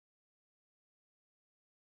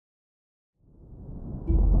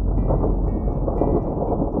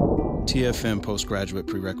TFM postgraduate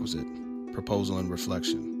prerequisite, proposal and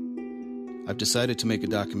reflection. I've decided to make a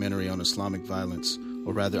documentary on Islamic violence,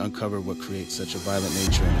 or rather uncover what creates such a violent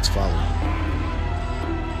nature in its following.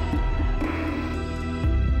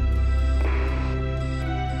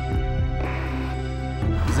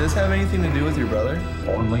 Does this have anything to do with your brother?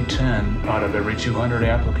 Only 10 out of every 200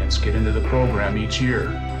 applicants get into the program each year.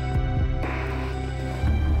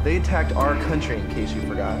 They attacked our country, in case you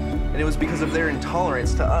forgot. And it was because of their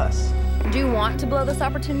intolerance to us. Do you want to blow this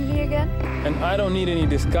opportunity again? And I don't need any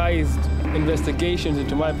disguised investigations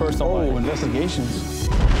into my personal life. Oh, investigations?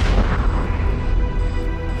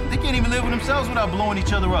 They can't even live with themselves without blowing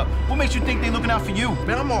each other up. What makes you think they're looking out for you?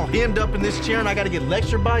 Man, I'm all hemmed up in this chair and I gotta get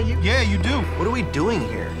lectured by you? Yeah, you do. What are we doing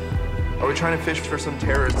here? Are we trying to fish for some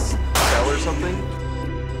terrorist cell or something?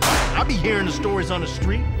 I be hearing the stories on the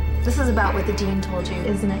street. This is about what the dean told you,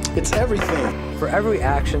 isn't it? It's everything. For every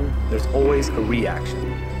action, there's always a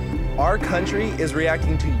reaction. Our country is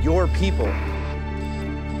reacting to your people.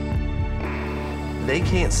 They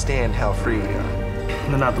can't stand how free we are.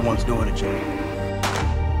 They're not the ones doing it, Jimmy.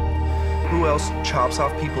 Who else chops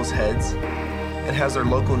off people's heads and has their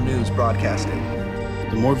local news broadcasted?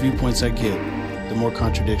 The more viewpoints I get, the more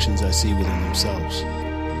contradictions I see within themselves.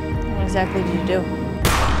 What exactly did you do?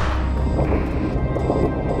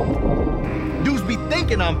 Dudes be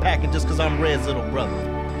thinking I'm packing just because I'm Red's little brother.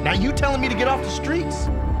 Now you telling me to get off the streets?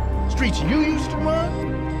 Streets you used to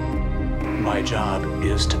run? My job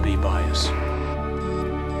is to be biased.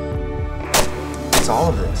 It's all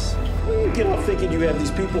of this. When you get off thinking you have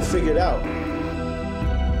these people figured out.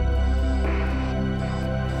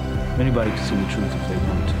 Anybody can see the truth if they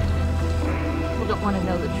want to. People don't want to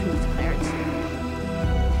know the truth, Clarence.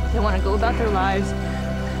 They want to go about their lives,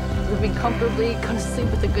 living comfortably, go to sleep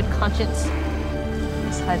with a good conscience.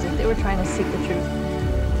 Besides, if they were trying to seek the truth,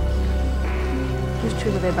 whose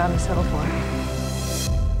truth are they bound to settle for?